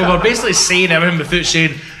 We were basically saying everything without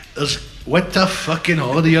saying, what the fucking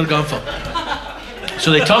holiday you're going for? So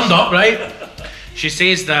they turned up, right? She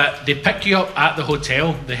says that they pick you up at the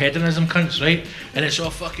hotel, the hedonism cunts, right? And it's all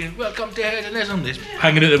fucking, welcome to hedonism. They're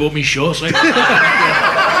hanging out the bottom of shorts, right?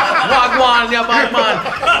 Wagwan, yeah, bad man.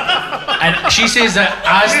 And she says that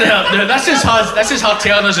as this is her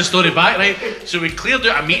telling us the story back, right? So we cleared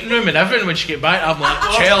out a meeting room and everything when she came back. I'm like,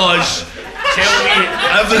 tell me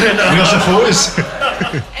everything. Where's the photos?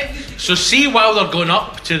 So see, while they're going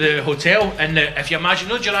up to the hotel, and if you imagine,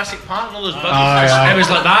 Jurassic Park, all those buildings, it was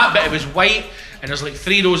like that, but it was white, and there's like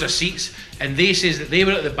 3 rows of seats, and they says that they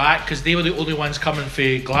were at the back because they were the only ones coming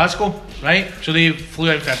for Glasgow, right? So they flew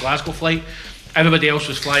in for a Glasgow flight. Everybody else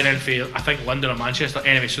was flying in for, I think, London or Manchester.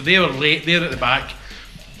 Anyway, so they were late, they're at the back.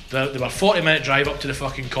 They were a 40-minute drive up to the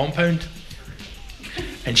fucking compound.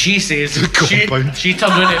 And she says, she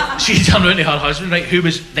turned around to her husband, right, who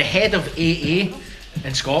was the head of AA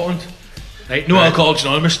in Scotland, right? No Alcoholics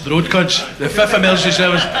Anonymous, the road cunts, the Fifth Emergency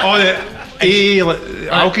Service. Oh, the AA,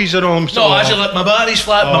 Alkies and all them. No, actually, like, my battery's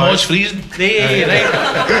flat, my mom's freezing. The AA, right?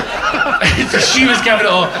 She was giving it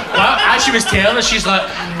all. As she was telling us, she's like,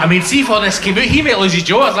 I mean, see, for this came out, he might lose his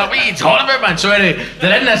jaw. I was like, what are you talking about, man? So anyway,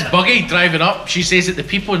 they're in this buggy driving up. She says that the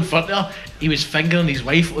people in front of her, he was fingering his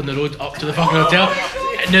wife on the road up to the fucking hotel.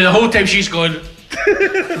 Now the whole time she's going,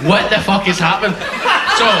 what the fuck is happening?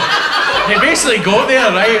 So they basically go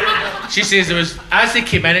there, right? She says there was, as they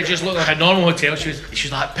came in, it just looked like a normal hotel. She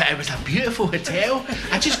was like, but it was a beautiful hotel.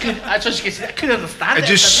 I couldn't understand it. It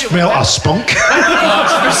just smelled of spunk.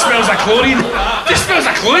 It smells of chlorine. It just smells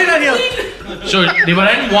of chlorine in here. So they were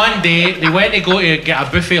in one day. They went to go to get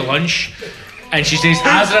a buffet lunch, and she says,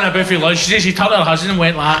 as they're in a buffet lunch, she says she turned to her husband and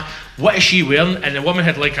went like, what is she wearing? And the woman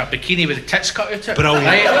had like a bikini with the tits cut out it. Brilliant.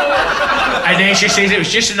 Right? And then she says it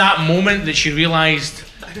was just in that moment that she realised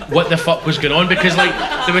what the fuck was going on, because like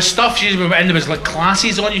there was stuff she was in, there was like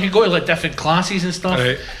classes on, you could go to like different classes and stuff.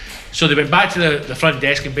 Right. So they went back to the front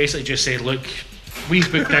desk and basically just said, look, we've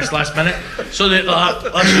booked this last minute. So they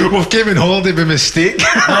we've came on holiday by mistake. Do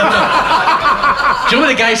you know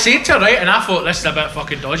what the guy said to her, right? And I thought, this is a bit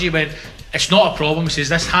fucking dodgy. He went, it's not a problem. He says,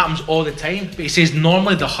 this happens all the time. But he says,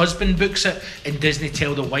 normally the husband books it and Disney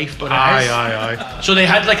tell the wife what it is. Aye. So they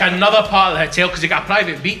had like another part of the hotel, because they got a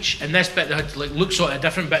private beach, and this bit they had to like look sort of a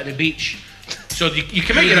different bit of the beach. So you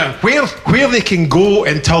come out where they can go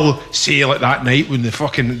until, say, like that night when the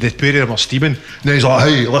pair of them are steaming, and then he's like,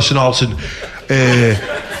 hey, listen, Alison,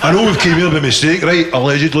 I know we've came here by mistake, right,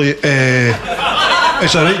 allegedly,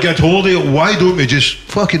 it's a right good holiday, why don't we just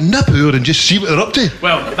fucking nip out and just see what they're up to?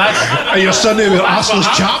 Well, that's... Are you sitting there with arseless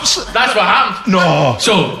chaps? That's what happened. No.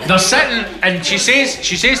 So they're sitting, and she says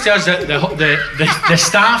to us that the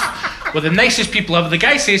staff were the nicest people ever. The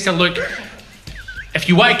guy says to her, look, if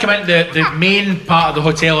you want to come into the main part of the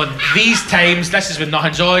hotel on these times, this is when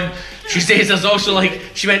nothing's on. She says there's also like,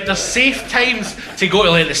 she went, there's safe times to go to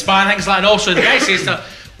like the spa and things like that. And also the guy says to her,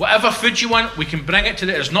 whatever food you want, we can bring it to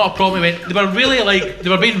there's not a problem. They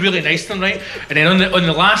were being really nice to them, right? And then on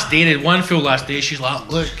the last day, the one full last day, she's like,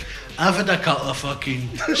 look, I've had a couple of fucking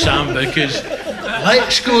sambucas.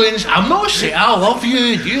 Let's go in. I'm not saying I love you,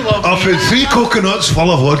 you love me. I've had 3 coconuts full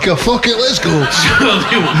of vodka. Fuck it, let's go.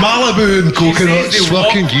 Malibu and coconuts,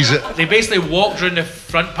 fucking geese it. They basically walked around the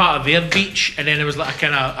front part of their beach, and then there was like a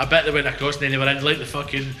kind of a bit that went across, and then they were in like the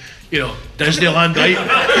fucking, Disneyland, right?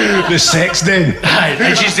 The sex den.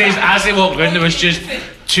 And she says as they walked around, there was just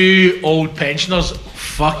 2 old pensioners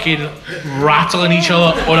fucking rattling each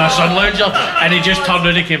other on a sun lounger, and they just turned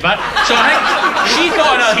around and came back. So I think she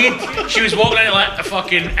got in her head, she was walking into like the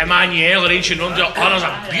fucking Emmanuel or Ancient Rooms, others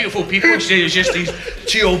are beautiful people. She said it was just these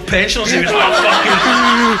 2 old pensioners. He was like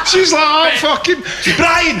fucking. She's like, fucking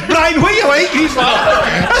Brian, what you like? He's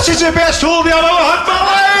like, this is the best holiday I've ever had in my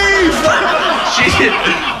life.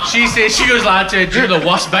 She says, she goes like, do you know the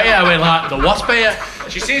worst bit? I went like, the worst bit?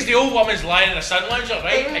 She says the old woman's lying in a sun lounger,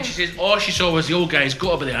 right? And she says all she saw was the old guy's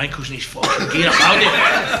got up by the ankles and he's fucking gearing up around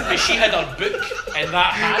it. But she had her book in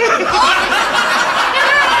that hand.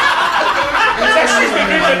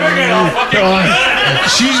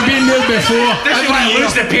 She's been there before. This is why I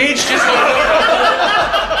lose the page. Just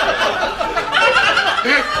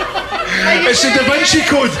It's the Da Vinci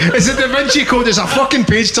Code. It's the Da Vinci Code. It's a fucking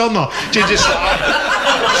page turner. It's just.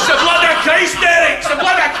 It's the blood of Christ, Derek. It's the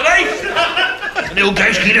blood of Christ. The old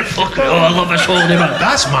guy's gonna fuck me. Oh, I love this holiday, man.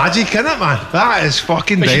 That's magic, isn't it, man? That is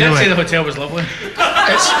fucking But she did say dynamite. the hotel was lovely.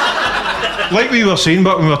 It's like we were saying,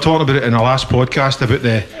 but when we were talking about it in our last podcast about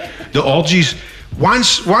the orgies.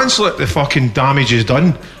 Once like the fucking damage is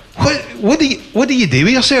done, what do you do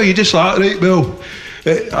with yourself? You just like, right, well,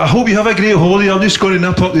 I hope you have a great holiday. I'm just going to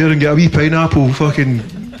nip up there and get a wee pineapple fucking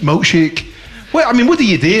milkshake. What do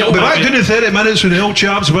you do? I'll be back down in 30 minutes when the old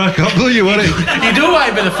chap's back up, don't you worry. You don't want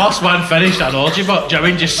to be the first one finished at an orgy, but do you know what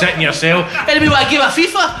I mean? Just sitting in your cell. Anybody want to give a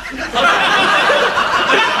FIFA?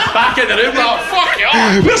 Back in the room, like, fuck you.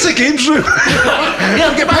 Where's the games room?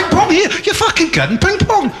 Yeah, get ping pong here. You're fucking kidding, ping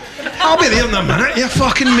pong. I'll be there in a minute, you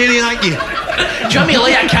fucking maniac, you. Do you want me to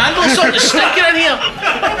light a candle or something to stick it in here?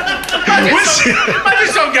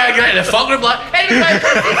 Imagine some guy getting the fuck room like, anyway.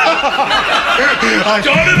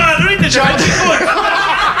 Johnny, man, read the Chinese code.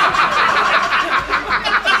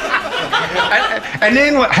 And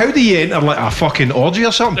then, like, how do you enter like a fucking orgy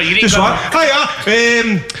or something? No, just like, hiya,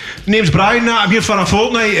 name's Brian. I'm here for a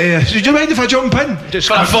fortnight. Do you mind if I jump in? Just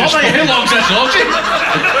For a fortnight? How long's this orgy?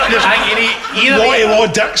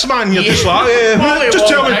 What dicks, man? You're just like, just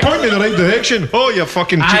tell me, point me in the right direction. Oh, you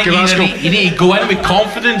fucking cheeky rascal. You need to go in with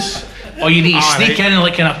confidence, or you need to sneak in and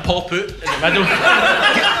like kind of pop out in the middle.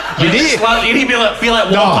 You need to be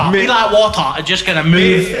like water. Be like water and just kind of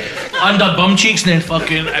move under bum cheeks and then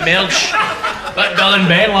fucking emerge. Like Bill and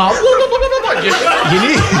Ben, like.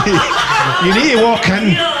 You need to walk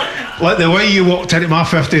in like the way you walked into my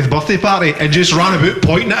 50th birthday party and just ran about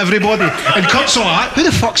pointing at everybody. And Kurt's all like, who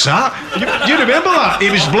the fuck's that? You remember that? He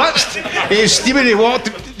was blitzed. He was steaming, he walked.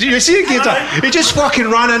 Do you see it, Gator? He just fucking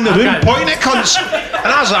ran in the room pointing at cunts. And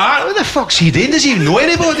I was like, what the fuck's he doing? Does he even know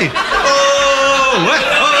anybody?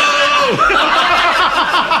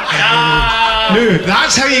 No,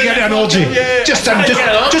 that's how you get an orgy. Just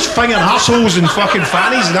fingering assholes and fucking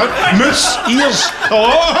fannies and out. Moose ears.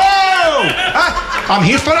 I'm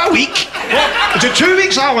here for a week. What? Is it 2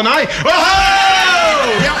 weeks, Alan? You're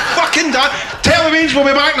fucking done. Tell the means we'll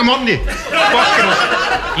be back on Monday.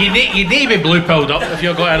 You need to be blue pilled up if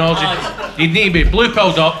you're going an orgy. You need to be blue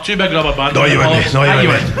pilled up, 2 big rubber bands. No, you wouldn't.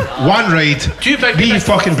 One ride. 2 big be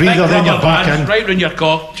fucking breather, then you're back in. Right round your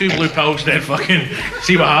cock, 2 blue pills, then fucking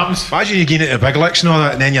see what happens. Imagine you getting into the big licks and all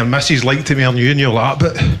that, and then your missus linked to me on you, and you're like,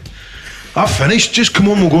 but I've finished. Just come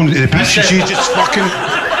on, we'll go to the beach. And she just fucking.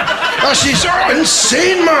 She's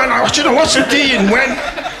insane, man. I should have listened to you and went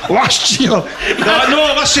last year.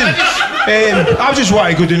 No, listen. I just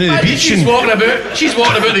want to go down to the beach. She's walking about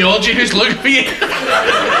the orgy. Who's looking for you?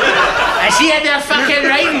 Is he in there fucking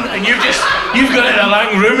writing? And you've got it in a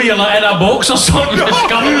long room and you're like in a box or something.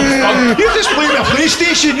 You're just playing a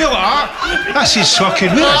PlayStation. You're like, that's his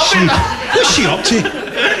fucking. What's she up to?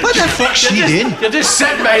 What the fuck's she doing? You're just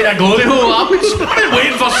sitting behind a glory hole. I've been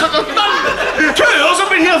waiting for something. 2 hours I've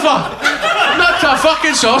been here for. Not a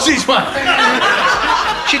fucking sausage, man.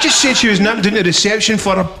 She just said she was nipped into reception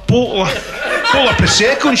for a bottle of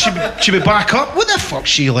Prosecco and she'd be back up. What the fuck's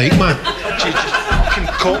she like, man? She just fucking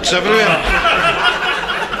cocks everywhere.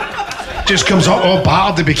 Just comes up all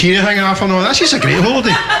battered, the bikini hanging off and all. That's just a great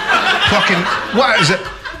holiday. Fucking, what is it?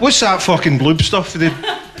 What's that fucking bloob stuff?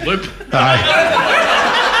 Bloob? Aye.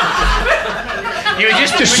 You would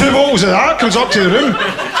just 2 bottles of that comes up to the room.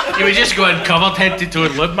 You would just go in covered head to toe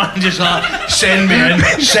lube, man. Just like, send me in.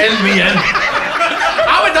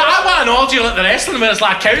 I want an orgy like the wrestling where it's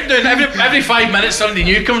like a countdown. Every 5 minutes somebody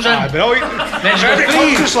new comes in. Brilliant. Then it's every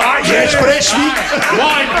just like, yes, but it's sweet.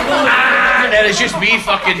 1, and then it's just me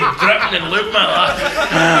fucking dripping and looping like that.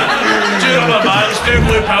 2 rubber bands, 2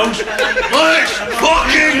 blue pills. Let's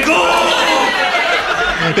fucking go!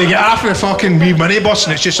 They get off the fucking wee minibus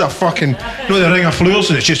and it's just a fucking, the ring of floors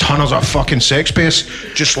and it's just hundreds of fucking sex space,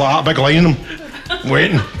 just like a big line of them,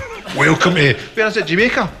 waiting. Welcome to, where is it,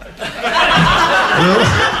 Jamaica?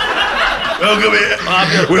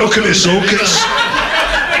 Welcome to Sulkits,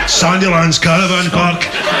 Sandylands Caravan Park,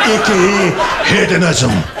 aka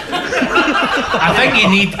hedonism. I think you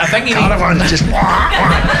need. Caravan just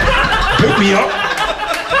put me up.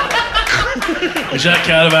 Is that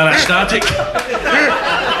caravan ecstatic?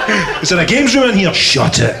 Is there a games room in here?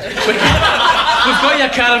 Shut it. We've got your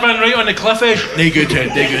caravan right on the cliff edge. They good, Ted.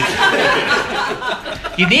 They good.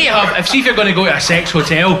 You need to have. See if you're going to go to a sex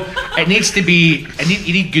hotel, it needs to be.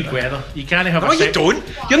 You need good weather. You can't have. No, you don't.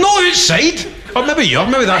 You're not outside. Or maybe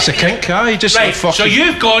that's a kink, just right, fucking... So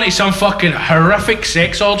you've gone to some fucking horrific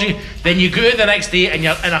sex orgy, then you go out the next day and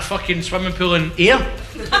you're in a fucking swimming pool in air?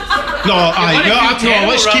 No,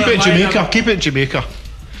 let's keep it in Jamaica. Keep it in Jamaica.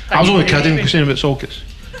 I was only kidding, saying about sockets.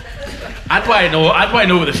 I'd want to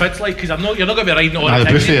know what the fit's like, because you're not going to be riding on the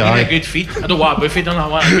buffet. You need a good feet. I don't want a buffet done. I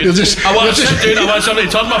want to sit down. I want somebody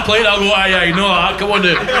to turn my plate. I'll go, aye, no, come on,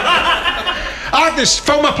 dude. Agnes,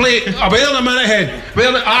 fill my plate. I'll be there in a minute, hen.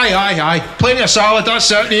 Aye. Plenty of salad, that's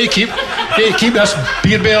it. You keep this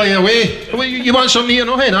beer belly away. You want something to eat,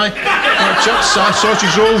 no, hen? Aye. Chips,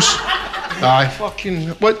 sausage rolls. Aye,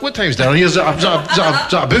 fucking... What time's dinner here? Is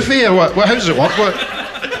that a buffet or what? How does it work?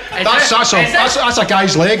 That's a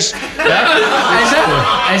guy's legs.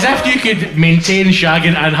 Yeah. As if you could maintain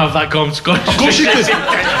shagging and have that conversation. Of course you could.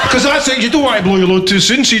 Because that's it, you don't want to blow your load too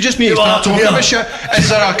soon, so you just need to start talking about shit. Is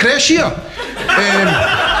there a creche here?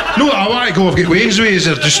 No, I want to go. I've got Waynesways.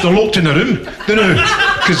 They're locked in the room. Don't know.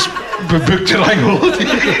 Because we booked the right load.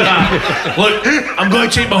 Look, I'm going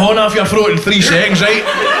to take my horn off your throat in 3 seconds, right?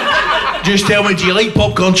 Just tell me, do you like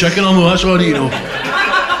popcorn chicken or no? That's all I need to know.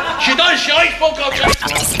 She does, she likes popcorn chicken.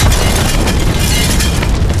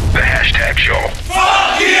 The Hashtag Show.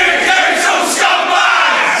 Fuck you, council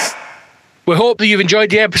scumbags! We hope that you've enjoyed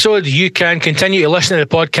the episode. You can continue to listen to the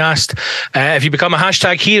podcast. If you become a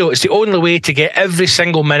hashtag hero, it's the only way to get every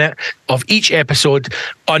single minute of each episode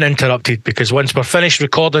uninterrupted, because once we're finished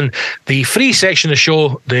recording the free section of the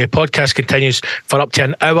show, the podcast continues for up to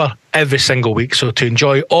an hour every single week. So to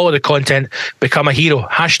enjoy all of the content, become a hero.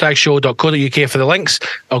 Hashtagshow.co.uk for the links,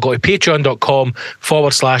 or go to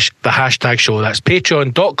patreon.com/the hashtag show. That's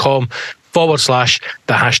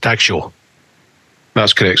patreon.com/the hashtag show.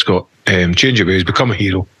 That's correct, Scott. Change your ways, become a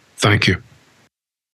hero. Thank you.